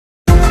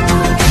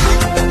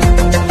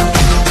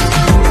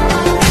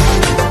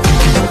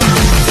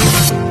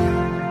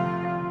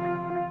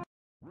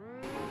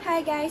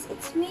Hi guys,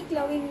 it's me,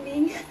 Chloe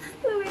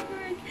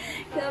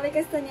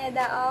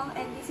Castaneda Ong,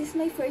 and this is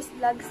my first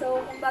vlog.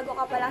 So, kung bago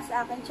ka pa lang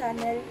sa akin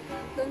channel,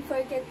 don't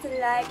forget to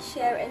like,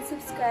 share, and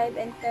subscribe,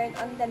 and turn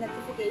on the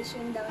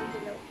notification down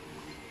below.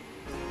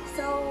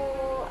 So,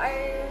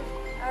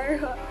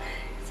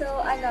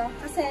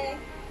 kasi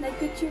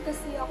nag-picture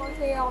kasi ako,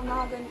 kaya ako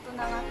nakaganito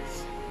na nga.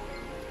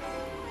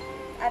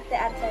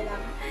 Ate-ate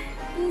lang.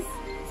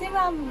 Si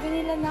ma'am,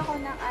 binilan ako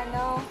ng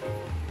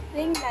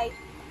ring light.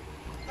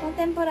 Kung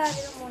temporary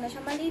lang muna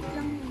siya, maliit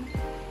lang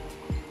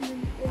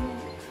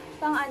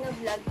pang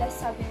vlog. Tapos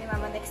sabi ni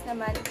mama, next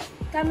naman,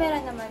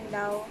 camera naman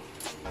daw.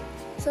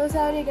 So,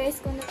 sorry guys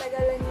kung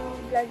natagalan yung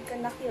vlog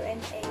ko na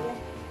Q&A.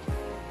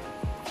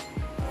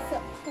 So,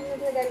 kung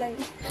natagalan.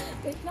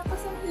 Wait lang,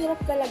 kasi ang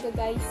hirap talaga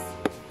guys.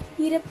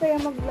 Hirap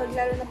kaya mag-vlog,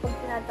 lalo na pag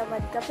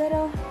tinatamad ka.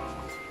 Pero,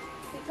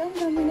 ikaw ang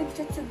dami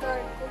nag-chat sa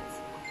Garcodes.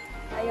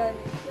 Ayun,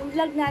 yung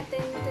vlog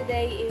natin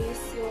today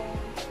is yung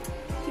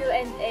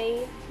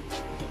Q&A.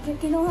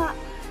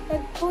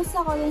 Nag-post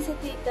ako dun sa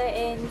Twitter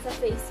and sa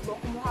Facebook.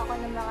 Kumuha ko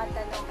ng mga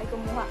tanong.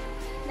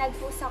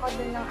 Nag-post ako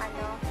dun ng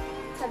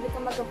sabi ko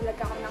mag-vlog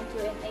ako ng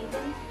Q&A.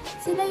 Then,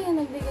 sila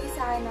yung nagbigay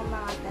sa akin ng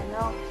mga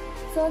tanong.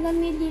 So,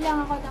 namili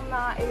lang ako ng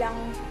mga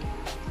ilang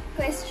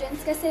questions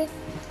kasi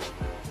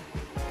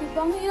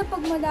diba, ang hirap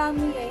pag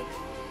madami eh.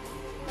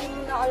 Hindi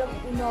mo na alam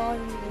unahan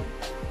mo.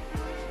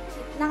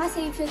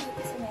 Nakasave siya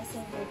dito sa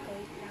messenger ko.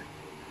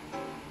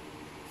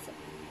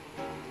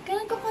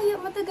 Kailan ko kayo,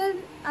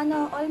 matagal,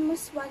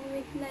 almost 1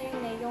 week na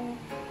yun eh, yung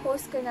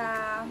post ko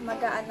na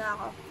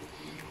mag-vlog.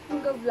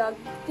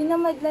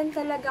 Tinamadlan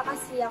talaga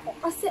kasi ako.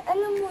 Kasi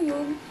alam mo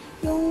yun,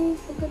 yung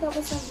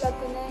pagkatapos ng vlog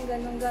ko na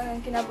yun,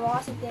 ganun,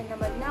 kinabukasan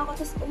tinamad na ako.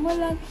 Tapos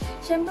umulan.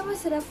 Siyempre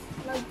masarap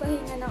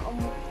magpahinga ng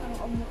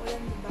umuulan,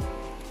 diba?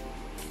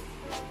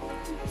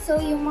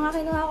 So, yung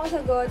mga kinuha ko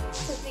sagot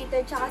sa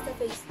Twitter tsaka sa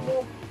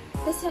Facebook.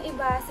 Tapos yung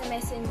iba sa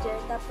Messenger.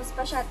 Tapos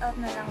pa-shoutout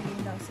na lang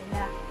din daw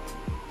sila.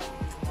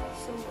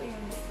 So, ayun.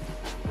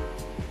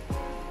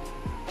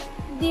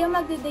 Hindi yung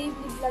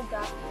magde-daily vlog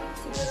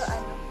siguro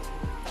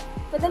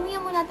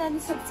padamihan muna natin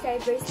yung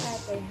subscribers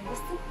natin.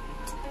 Basta,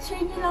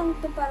 share nyo lang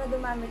ito para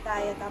dumami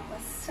tayo.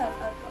 Tapos,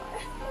 shoutout ko.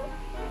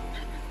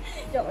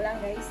 Joke lang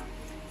guys.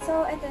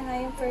 So, ito na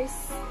yung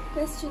first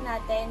question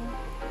natin.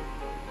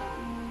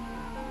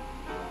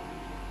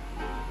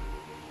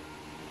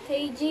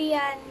 Kay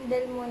Gian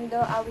Del Mundo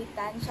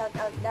Awitan,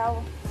 shoutout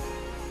daw.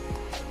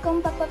 Kung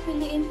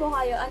papapiliin po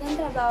kayo, anong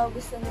trabaho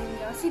gusto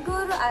ninyo?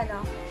 Siguro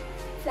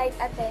flight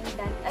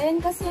attendant. Ayun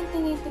kasi yung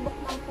tinitibok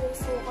ng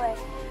puso ko eh.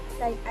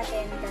 Flight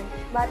attendant.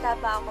 Bata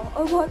pa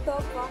ako.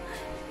 Bata pa.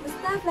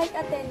 Basta flight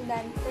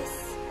attendant. Tapos,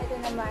 ito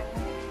naman.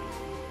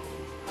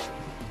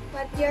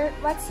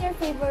 What's your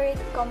favorite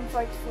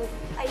comfort food?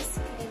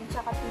 Ice cream,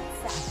 tsaka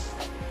pizza.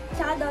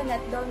 Tsaka donut.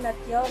 Donut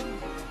yun.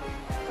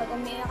 Pag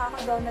umiiyak ako,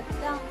 donut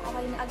lang.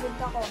 Okay na agad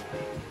ako.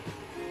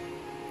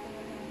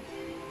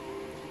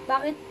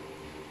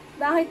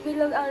 Bakit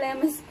bilog ang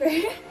lemon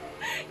square?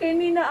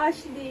 Hindi na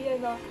Ashley,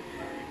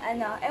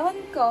 ewan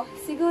ko.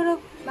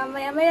 Siguro,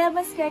 mamaya may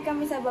lemon square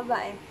kami sa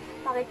baba eh.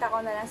 Pakita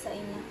ko na lang sa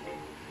inyo.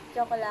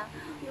 Joke lang.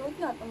 Yun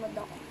nga, tumad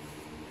ako.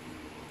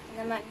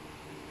 Naman.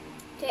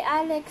 Kay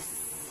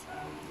Alex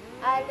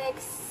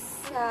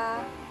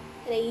sa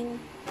Rain.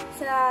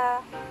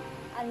 Sa,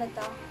 ano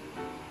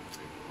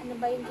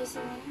ba yung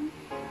gising na yun?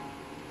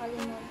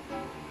 Kalimon.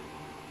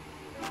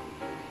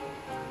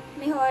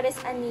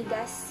 Mejores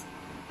Amigas.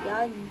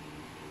 Yan.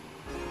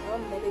 Oh,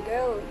 baby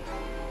girl.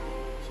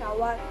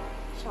 Shawat.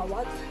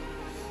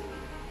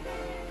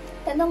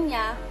 Tanong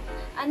niya,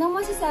 anong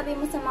masasabi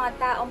mo sa mga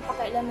taong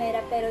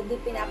pakailamera pero di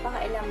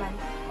pinapakailaman?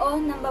 O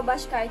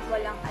nambabash kahit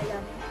walang alam?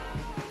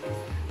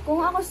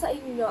 Kung ako sa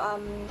inyo,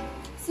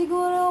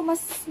 siguro mas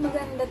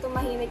maganda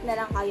tumahimik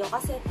na lang kayo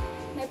kasi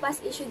may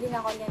past issue din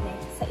ako niyan eh.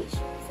 Sa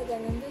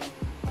ganun din.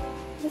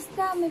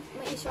 Basta may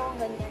issue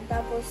akong ganyan.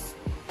 Tapos,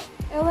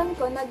 ewan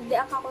ko,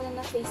 nag-deact ako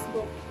na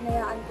Facebook.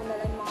 Nayaan ko na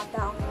lang mga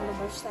taong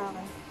nalabash sa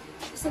akin.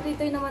 Sa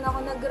Twitter naman ako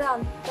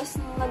nag-rant. Tapos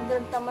nung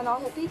nag-rant naman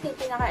ako sa Twitter,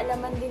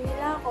 pinakailaman din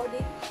nila ako.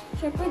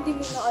 Siyempre, di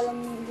mo na alam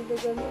yung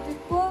gagamitin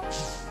ko.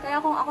 Kaya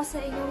kung ako sa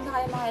inyo, na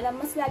kayo mga alam,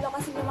 mas lalo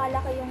kasi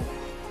lumalaki yung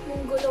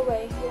gulo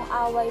eh. Yung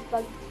away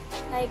pag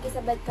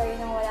nakikisabad kayo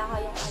nang wala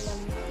kayong alam.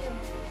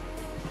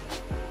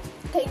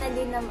 Kay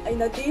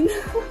Nadine.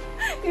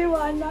 Kay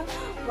Wana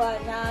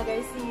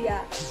Garcia.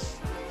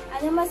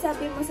 Ano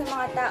masabi mo sa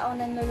mga taong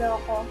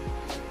nanloloko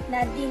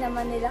na di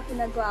naman nila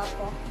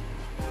kinagwapo?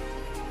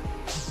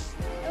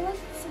 Ewan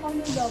sa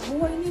kanila,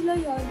 buhay nila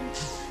yan.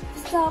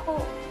 Basta,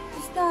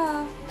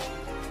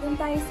 dun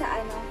tayo sa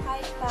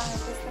kahit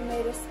pangit, basta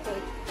may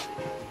respect.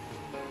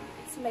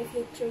 Basta may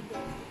future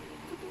din.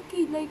 Kapag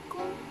kilay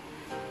ko.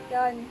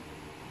 Yan.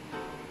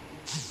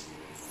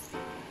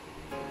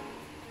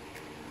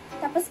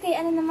 Tapos kay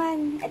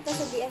naman, ito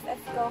sa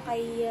BFF ko,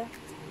 kay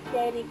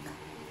Derek.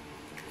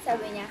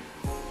 Sabi niya,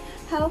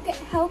 how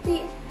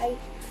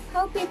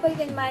people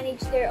can manage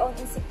their own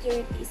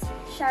insecurities.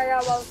 Shara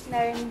Walt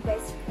Naren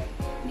best friend.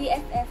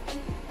 BFF.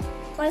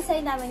 Call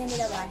sign namin yung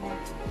nilabanan.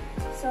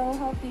 So,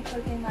 how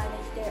people can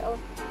manage their own.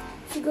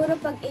 Siguro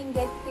pag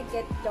inggit,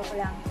 ticket, joke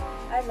lang.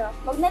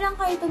 Wag na lang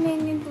kayo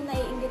tumingin kung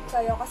naiinggit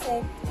kayo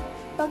kasi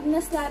pag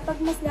mas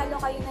lalo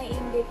kayo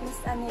naiinggit, mas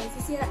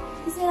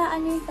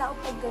sisiraan nyo yung tao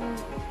pag ganun.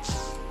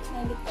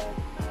 Naiinggit kayo.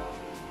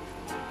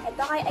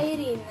 Ito kay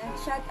Irene.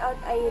 Shout out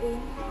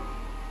Irene.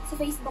 Sa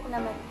Facebook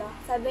naman to.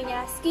 Sabi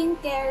niya,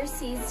 skincare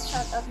sis,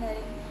 shout out na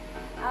rin.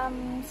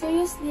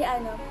 Seriously,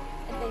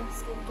 ito yung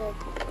skincare.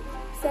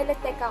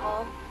 Celotex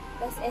ako,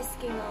 tas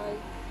Eskinol,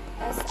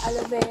 tas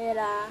aloe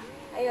vera,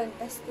 ayun,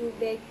 tas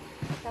tubig,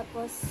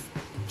 tapos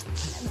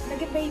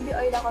nag-baby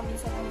oil ako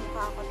minsan ng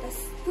mukha ko, tas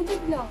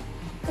tubig lang.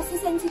 Kasi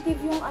sensitive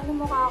yung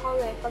mukha ko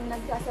pag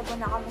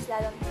nagsasabon ako, mas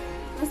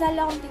lalo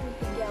akong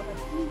tinitigyawan.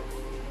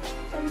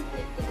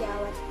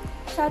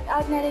 Shout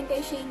out na rin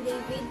kay Shane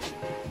David.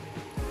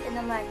 Ito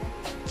naman,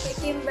 kay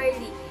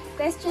Kimberly.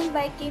 Question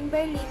by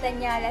Kimberly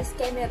Tanyalas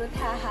Kemerut,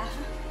 haha.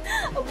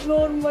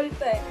 Abnormal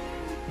to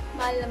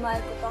Mahal na mahal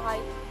ko to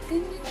kahit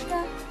ganyan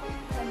ka.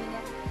 Sabi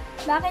niya,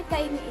 bakit ka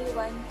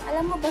iniiwan?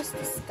 Alam mo,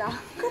 bastos ka.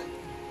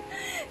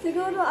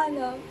 Siguro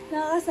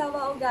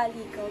nakakasawa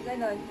ugali ko.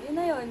 Ganon. Yun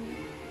na yun.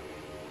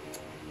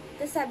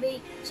 Tapos sabi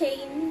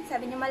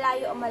niya,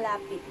 malayo o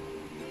malapit?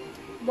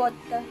 Bot.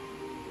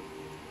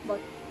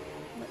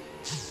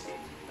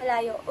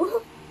 Malayo.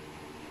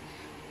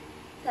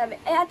 Sabi,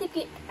 Ate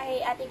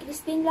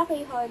Christine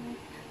Lakihon,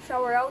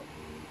 shower out.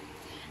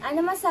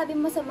 Ano masabi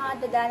mo sa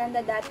mga dada ng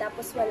dada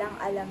tapos walang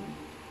alam?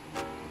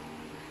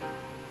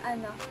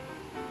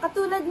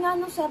 Katulad nga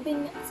nung sabi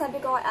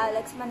ko kay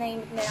Alex,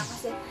 manahimik na lang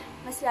kasi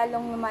mas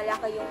lalong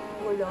lumalaki yung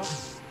gulo.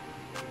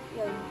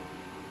 Yun.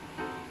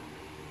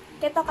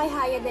 Kito kay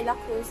Haya de la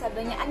Cruz,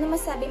 sabi niya, ano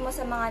masabi mo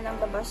sa mga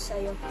nambabash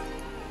sa'yo?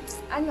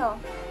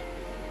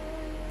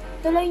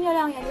 Tuloy nyo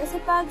lang yan. Kasi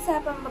pag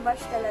sa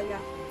pambabash talaga,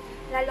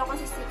 lalo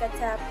kasi sikat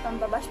sa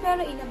pambabash,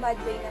 pero in a bad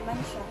way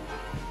naman siya.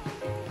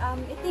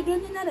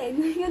 Itigil nyo na rin.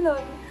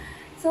 Yun.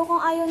 So,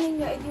 kung ayaw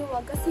ninyo, edi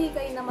wag. Kasi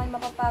kayo naman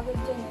mapapagod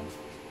dyan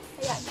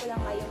Hayaan ko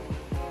lang kayo.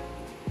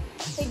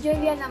 Kay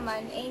Julia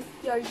naman, ain't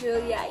your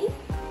Julia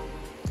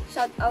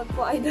Shout out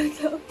po, idol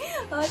ko.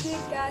 Okay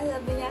ka,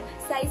 sabi niya,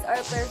 size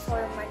or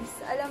performance.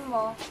 Alam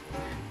mo,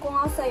 kung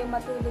ako sa'yo,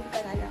 matulog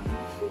ka na lang.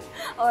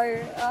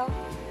 Or,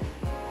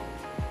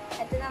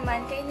 ito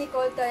naman, kay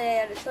Nicole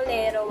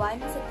Tolero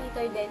 1, sa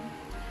Twitter din.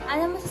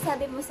 Ano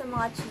masasabi mo sa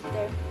mga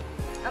cheater?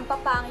 Ang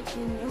papangit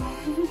ninyo.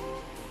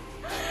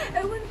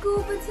 Ewan ko,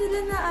 ba't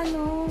sila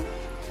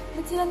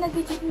ba't sila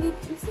nag-cheat? Hindi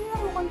sila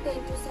ako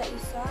kontento sa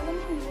isa. Alam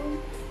mo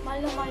yun,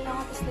 mahal na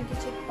nga, tapos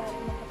nag-cheat para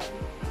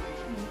makapag.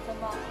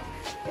 Tama ako.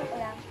 Joke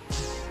lang.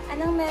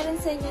 Anong meron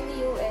sa inyo ni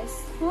US?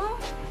 Huh?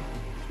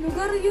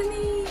 Lugar yun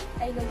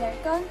Ay, lugar.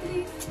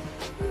 Country.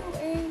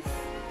 US.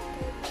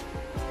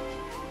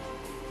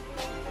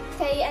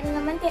 Kay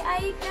naman kay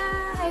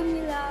Aika. Hi,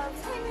 me loves.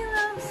 Hi, me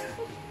loves.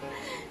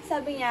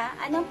 Sabi niya,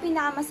 anong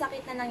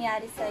pinakamasakit na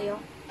nangyari sa'yo?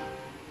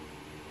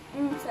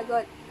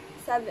 Sagot.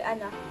 Sabi,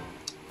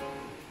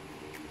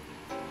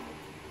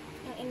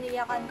 yung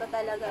iniyakan ko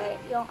talaga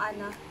yung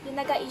yung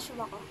nag-a-issue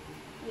ako.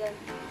 Yan.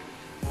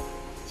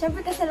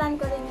 Siyempre, kasalanan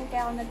ko rin yung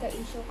kaya ako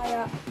nag-a-issue.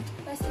 Kaya,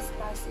 pass is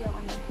pass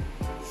yung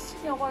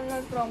yung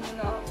nag-promo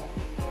na ako.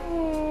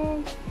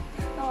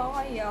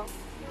 Nakakayak.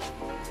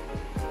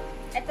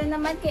 Ito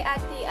naman kay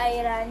Ate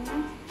Iran.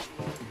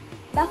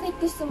 Bakit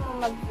gusto mo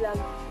mag-vlog?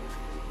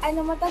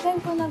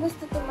 Matagal ko na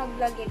gusto to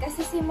mag-vlog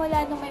Kasi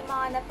simula nung may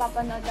mga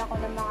napapanood ako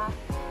ng mga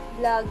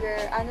vlogger,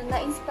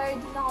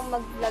 na-inspired din ako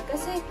mag-vlog.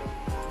 Kasi,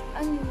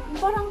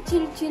 parang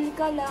chill-chill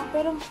ka lang.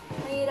 Pero,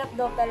 mahirap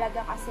daw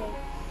talaga kasi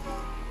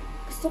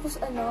gusto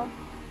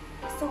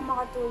ko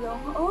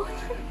makatulong. Oh!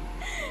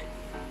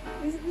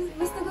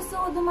 gusto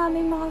ko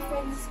dumami mga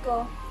friends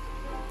ko.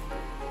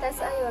 Tapos,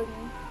 ayun.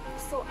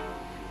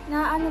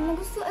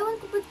 Ewan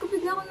ko ba't ko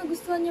bigla ako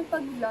nagustuhan yung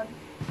pag-vlog.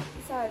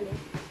 Sali.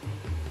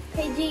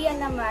 Kay Gia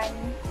naman,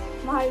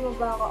 mahal mo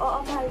ba ako? Oo,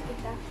 mahal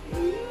kita.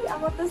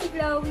 Ako to si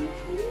Chloe.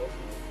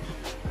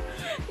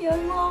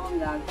 Yun, mga akong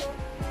gago.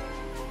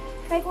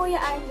 Kay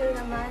Kuya Andrew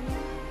naman,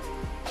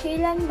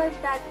 kailangan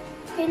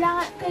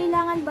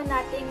ba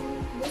nating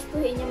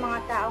gustuhin yung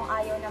mga taong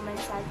ayaw naman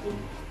sa atin?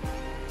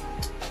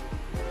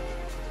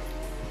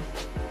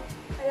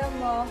 Alam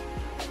mo,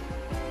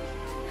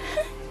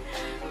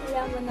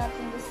 kailangan ba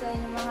natin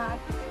gustuhin yung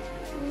mga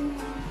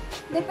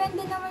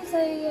depende naman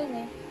sa'yo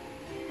yun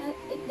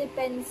It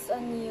depends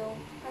on you.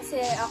 Kasi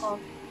ako,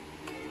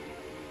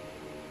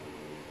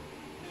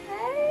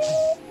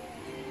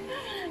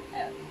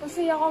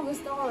 kasi ako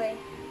gusto ko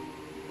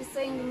gusto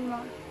yung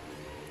mga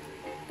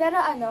pero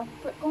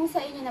kung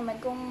sa inyo naman,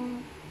 kung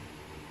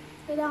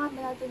kailangan ba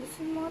natin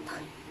gusto yung mga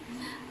tayo,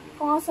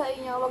 kung sa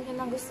inyo, huwag nyo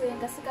nang gusto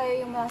yun kasi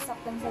kayo yung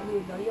masaktan sa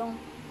dulo, yung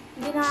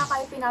hindi na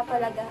kayo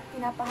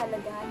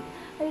pinapahalagahan.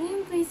 Alam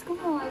yung praise ko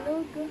mga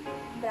log,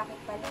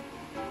 bracket pala.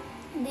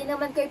 Hindi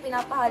naman kayo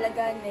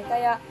pinapahalagahan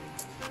kaya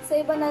sa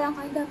iba na lang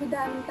kayo,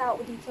 dami-daming tao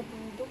dito sa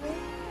mundo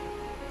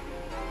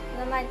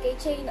naman. Kay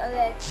Chain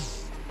ulit,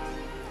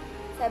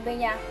 sabi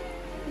niya,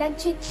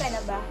 nag-cheat ka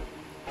na ba?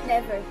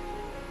 Never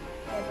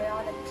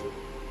ako nag-cheat.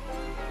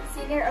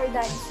 Singer or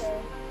dancer?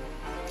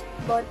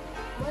 What?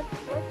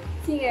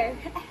 Singer.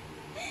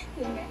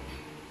 Singer.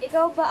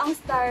 Ikaw ba ang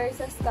star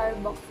sa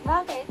Starbucks?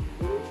 Bakit?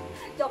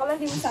 Joke lang,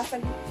 di mo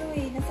sasagot to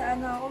eh. Nasa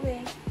ano ako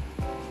eh.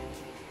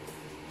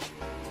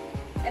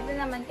 Ito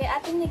naman, kay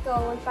Ate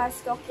Nicole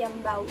Pasco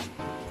Kiambao.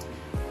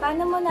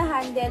 Paano mo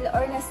na-handle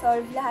or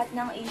na-solve lahat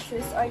ng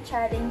issues or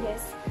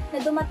challenges na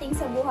dumating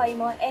sa buhay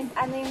mo, and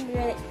ano yung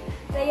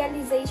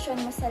realization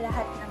mo sa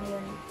lahat ng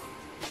yun?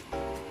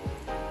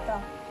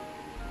 Ito.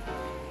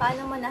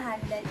 Paano mo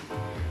na-handle?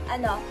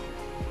 Ano?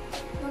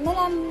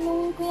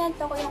 Nung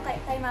kunyanto ko yung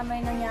kay mama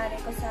yung nangyari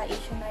ko sa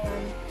issue na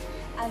yun,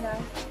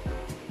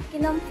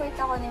 kinomfort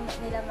ako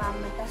nila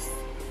mama, tas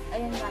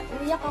ayun nga,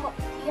 iyak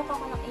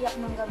ako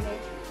ng gabi.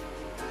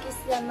 Kiss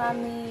na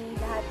mami,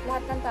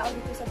 lahat ng tao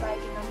dito sa bahay,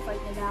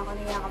 kinomfort nila ako,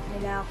 niyakap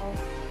nila ako.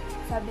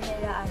 Sabi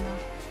nila,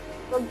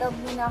 wag daw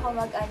muna ako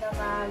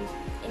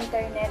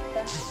mag-internet,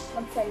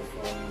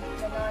 mag-cellphone,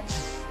 gano'n.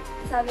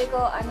 Sabi ko,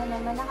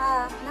 naman,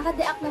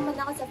 naka-deact naman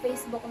ako sa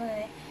Facebook nun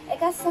eh.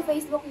 Kasi sa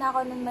Facebook na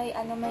ako nun may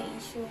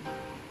issue.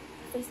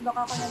 Facebook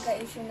ako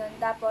nagka-issue nun.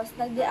 Tapos,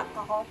 nag-deact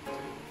ako.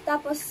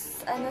 Tapos,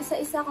 sa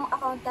isa kong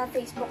account na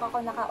Facebook ako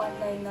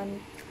naka-online nun.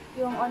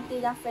 Yung onti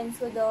lang friends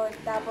ko doon.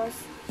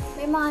 Tapos,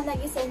 may mga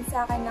nag-send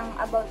sa akin ng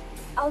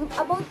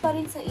about pa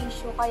rin sa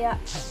issue. Kaya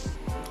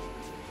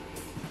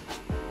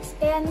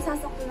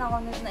nasasaktan ako,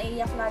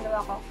 naiiyak lalo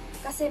ako.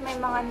 Kasi may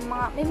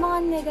mga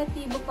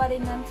negatibo pa rin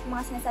ng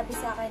mga sinasabi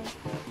sa akin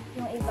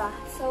yung iba.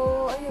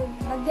 So, ayun,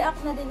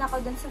 nag-deact na din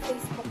ako doon sa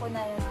Facebook ko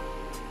na yun.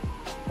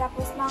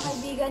 Tapos, mga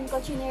kaibigan ko,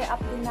 chinare up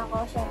din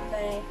ako,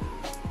 syempre.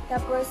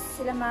 Tapos,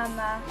 sila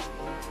mama.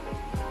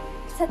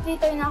 Sa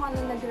Twitter na ako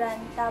nung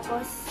nag-rant.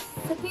 Tapos,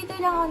 sa Twitter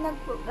lang ako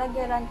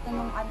nag-rant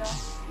nung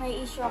may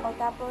issue ako.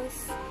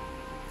 Tapos,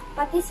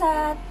 pati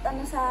sa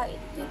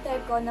Twitter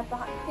ko,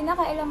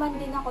 pinakailaman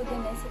din ako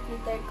din sa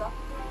Twitter ko.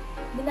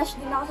 Binash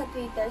din ako sa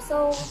Twitter.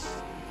 So,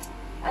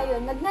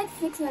 ayun,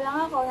 nag-Netflix na lang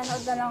ako,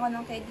 nanood na lang ako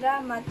ng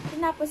K-drama,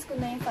 tinapos ko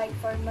na yung Fight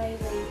for My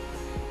Way.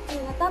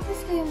 Ayun, natapos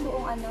ko yung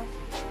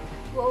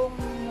buong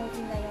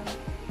movie na yun.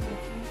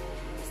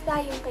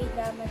 Basta yung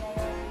K-drama na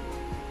yun.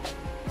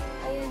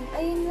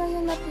 Ayun lang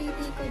yung napili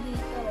ko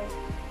dito eh.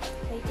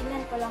 Okay,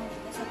 tingnan ko lang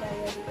dito sa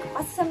diary ko.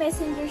 Kasi sa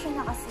messenger siya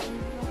nakasave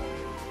yung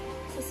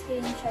sa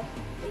screenshot.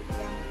 Wait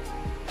lang.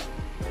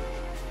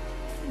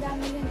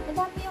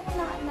 Madami ako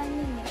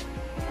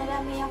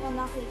Marami ako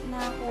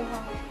nakuha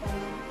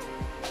ng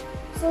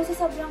So, sa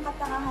sobrang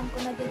katangahan ko,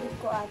 na-delete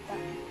ko ata.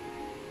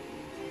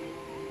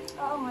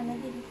 Oo nga,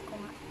 na-delete ko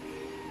nga.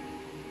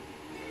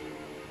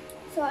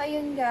 So,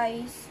 ayun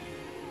guys.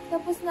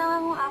 Tapos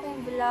na ang aking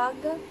vlog.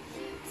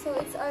 So,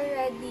 it's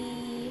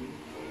already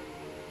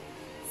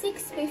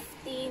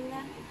 6:15.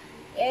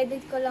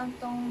 I-edit ko lang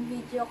tong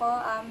video ko.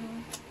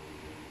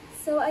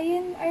 So,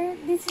 ayun.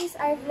 This is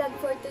our vlog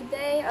for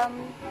today.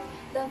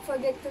 Don't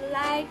forget to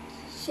like,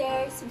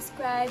 share,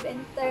 subscribe, and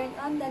turn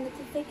on the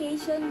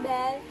notification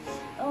bell.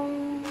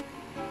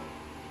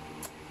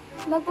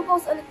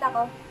 Magpo-post ulit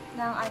ako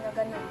ng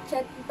ganun.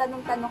 Chat,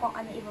 tanong-tanong kung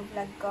ano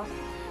i-vlog ko.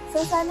 So,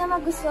 sana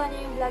magustuhan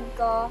niyo yung vlog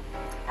ko.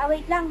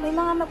 Wait lang. May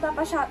mga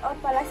magpapa-shoutout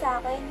pala sa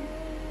akin.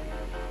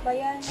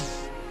 Bayan.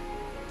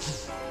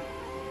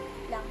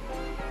 Lang.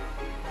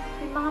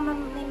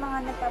 May mga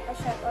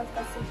nagpapa-shoutout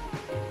kasi.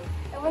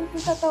 Ewan ko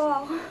sa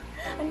tawa ko.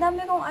 Ang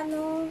dami kong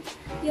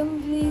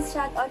yung Bliss,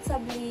 shoutout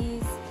sa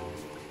Bliss.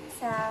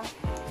 Sa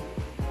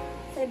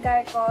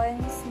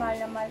Garcons, mahal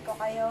na mahal ko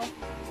kayo.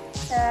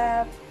 Sa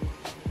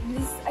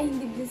Bliss,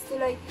 hindi Bliss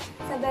tuloy.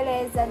 Sa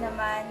Beleza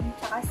naman.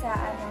 Tsaka sa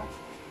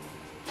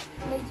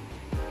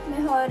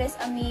Mejores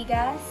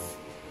Amigas.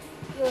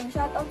 Yun,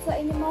 shoutout sa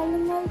inyo. Mahal na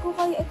mahal ko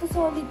kayo. Ito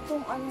solid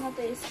tong na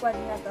to, yung squad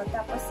na to.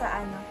 Tapos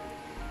sa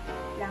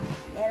lang.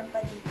 Meron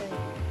pa dito eh.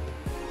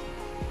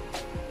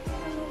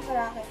 Ano yung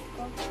bracket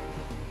ko?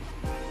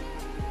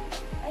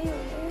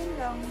 Ayun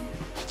lang.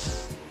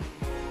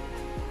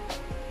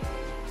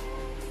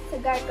 Sa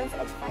Garcons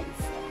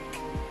Advice.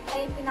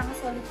 Ayun,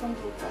 pinakasolid kong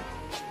grupo.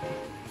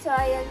 So,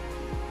 ayun.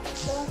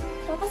 So,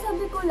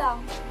 kakasabi ko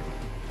lang.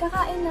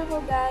 Kakain na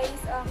ako,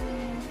 guys.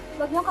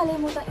 Huwag niyo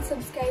kalimutan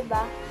i-subscribe,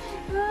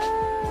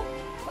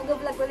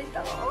 mag-vlog ulit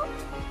ako.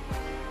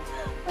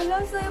 Wala,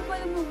 sayo pa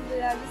yung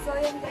mag-vlog. So,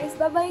 ayun, guys.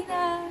 Bye-bye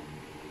na!